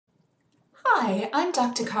Hi, I'm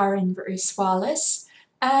Dr. Karen Bruce Wallace,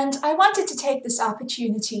 and I wanted to take this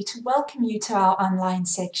opportunity to welcome you to our online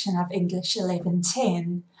section of English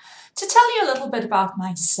 1110. To tell you a little bit about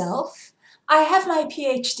myself, I have my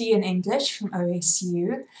PhD in English from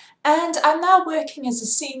OSU, and I'm now working as a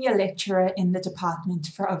senior lecturer in the Department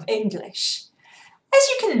of English. As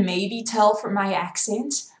you can maybe tell from my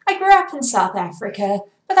accent, I grew up in South Africa,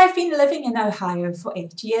 but I've been living in Ohio for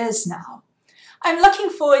 8 years now. I'm looking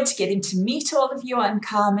forward to getting to meet all of you on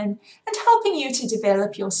Carmen and helping you to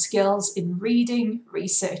develop your skills in reading,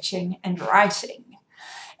 researching, and writing.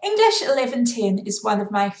 English 1110 is one of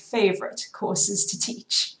my favorite courses to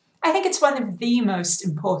teach. I think it's one of the most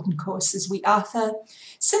important courses we offer,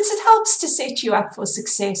 since it helps to set you up for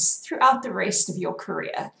success throughout the rest of your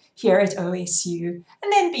career here at OSU,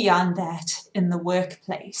 and then beyond that in the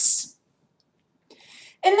workplace.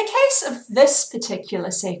 In the case of this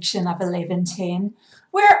particular section of 1110,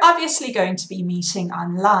 we're obviously going to be meeting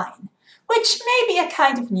online, which may be a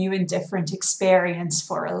kind of new and different experience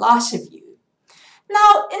for a lot of you.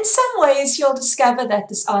 Now, in some ways, you'll discover that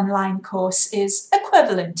this online course is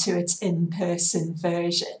equivalent to its in-person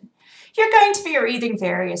version. You're going to be reading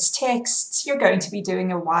various texts, you're going to be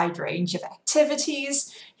doing a wide range of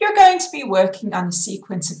activities, you're going to be working on a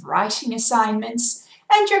sequence of writing assignments,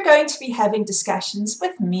 and you're going to be having discussions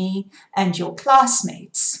with me and your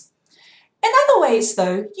classmates. In other ways,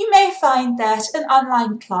 though, you may find that an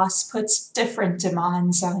online class puts different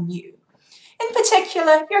demands on you. In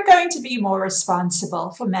particular, you're going to be more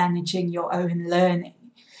responsible for managing your own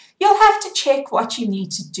learning. You'll have to check what you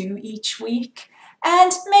need to do each week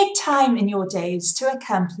and make time in your days to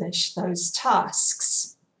accomplish those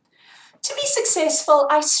tasks. To be successful,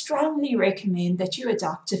 I strongly recommend that you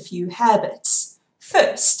adopt a few habits.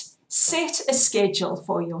 First, set a schedule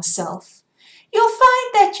for yourself. You'll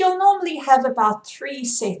find that you'll normally have about 3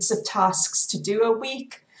 sets of tasks to do a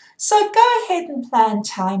week, so go ahead and plan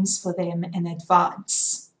times for them in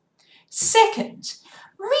advance. Second,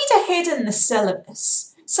 read ahead in the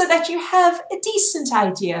syllabus so that you have a decent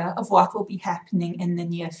idea of what will be happening in the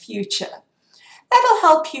near future. That'll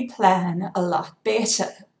help you plan a lot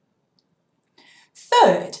better.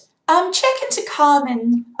 Third, check into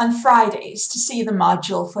Carmen on Fridays to see the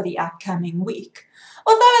module for the upcoming week.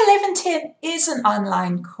 Although 1110 is an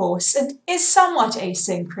online course and is somewhat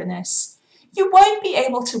asynchronous, you won't be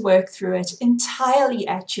able to work through it entirely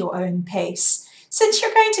at your own pace, since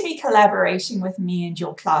you're going to be collaborating with me and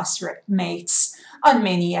your classmates on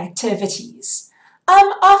many activities.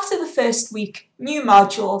 After the first week, new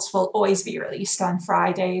modules will always be released on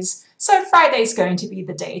Fridays, so Friday's going to be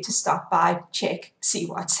the day to stop by, check, see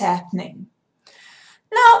what's happening.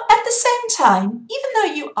 Now, at the same time, even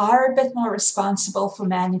though you are a bit more responsible for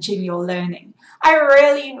managing your learning, I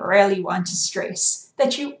really want to stress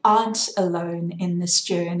that you aren't alone in this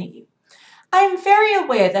journey. I'm very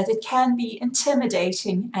aware that it can be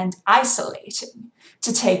intimidating and isolating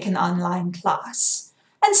to take an online class,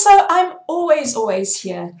 and so I'm always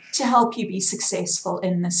here to help you be successful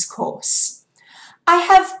in this course. I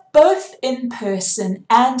have both in-person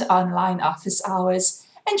and online office hours,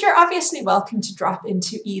 and you're obviously welcome to drop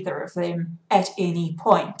into either of them at any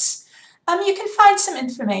point. You can find some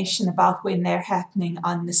information about when they're happening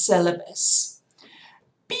on the syllabus.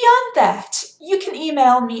 Beyond that, you can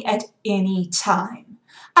email me at any time.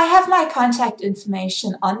 I have my contact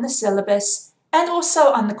information on the syllabus and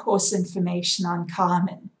also on the course information on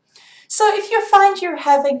Carmen. So if you find you're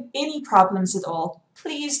having any problems at all,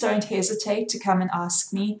 please don't hesitate to come and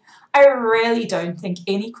ask me. I really don't think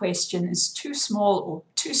any question is too small or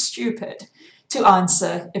too stupid to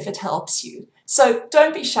answer if it helps you. So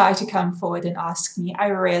don't be shy to come forward and ask me. I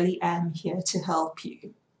really am here to help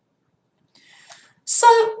you. So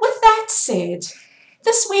with that said,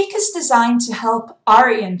 this week is designed to help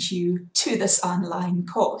orient you to this online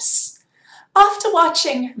course. After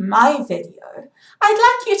watching my video,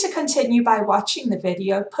 I'd like you to continue by watching the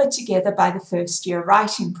video put together by the first year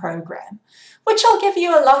writing program, which will give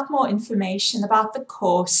you a lot more information about the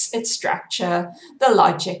course, its structure, the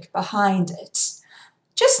logic behind it.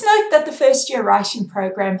 Just note that the first year writing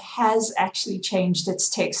program has actually changed its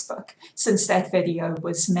textbook since that video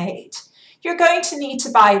was made. You're going to need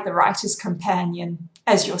to buy the Writer's Companion,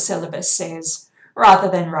 as your syllabus says, rather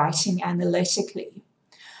than writing analytically.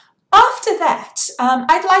 After that,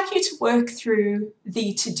 I'd like you to work through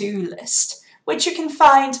the to-do list, which you can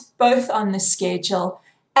find both on the schedule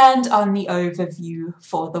and on the overview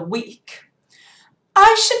for the week.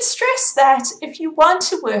 I should stress that if you want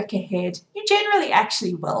to work ahead, you generally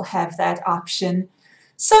actually will have that option.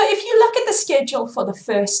 So if you look at the schedule for the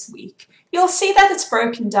first week, you'll see that it's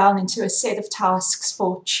broken down into a set of tasks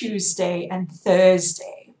for Tuesday and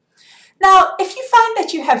Thursday. Now, if you find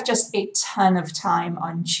that you have just a ton of time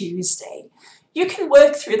on Tuesday, you can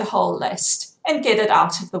work through the whole list and get it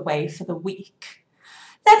out of the way for the week.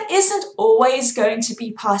 That isn't always going to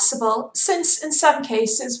be possible, since in some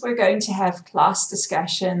cases we're going to have class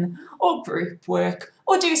discussion or group work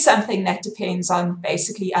or do something that depends on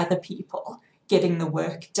basically other people getting the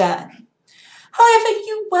work done. However,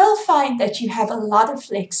 you will find that you have a lot of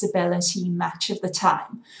flexibility much of the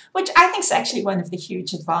time, which I think is actually one of the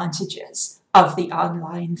huge advantages of the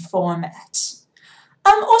online format.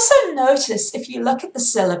 Also notice, if you look at the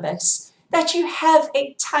syllabus, that you have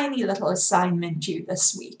a tiny little assignment due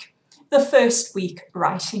this week, the first week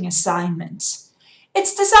writing assignment.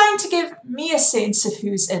 It's designed to give me a sense of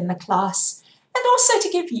who's in the class and also to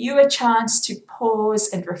give you a chance to pause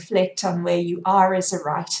and reflect on where you are as a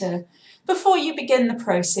writer before you begin the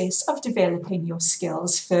process of developing your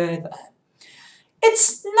skills further.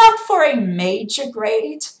 It's not for a major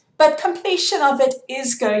grade, but completion of it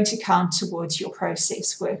is going to count towards your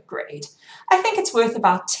process work grade. I think it's worth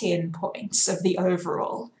about 10 points of the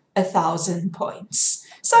overall 1,000 points.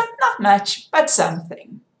 So not much, but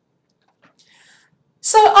something.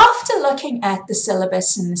 So after looking at the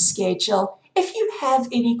syllabus and the schedule, if you have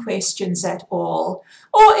any questions at all,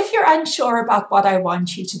 or if you're unsure about what I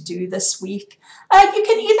want you to do this week, you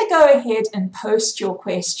can either go ahead and post your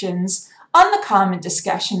questions on the Common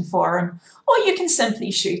Discussion Forum, or you can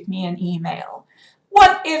simply shoot me an email.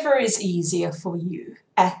 Whatever is easier for you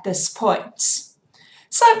at this point.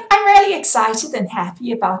 So I'm really excited and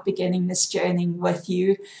happy about beginning this journey with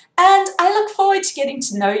you, and I look forward to getting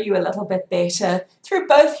to know you a little bit better through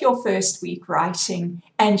both your first week writing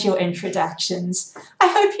and your introductions. I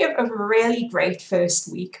hope you have a really great first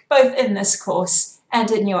week, both in this course and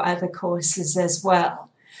in your other courses as well.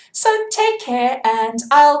 So take care, and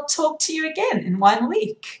I'll talk to you again in 1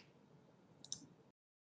 week.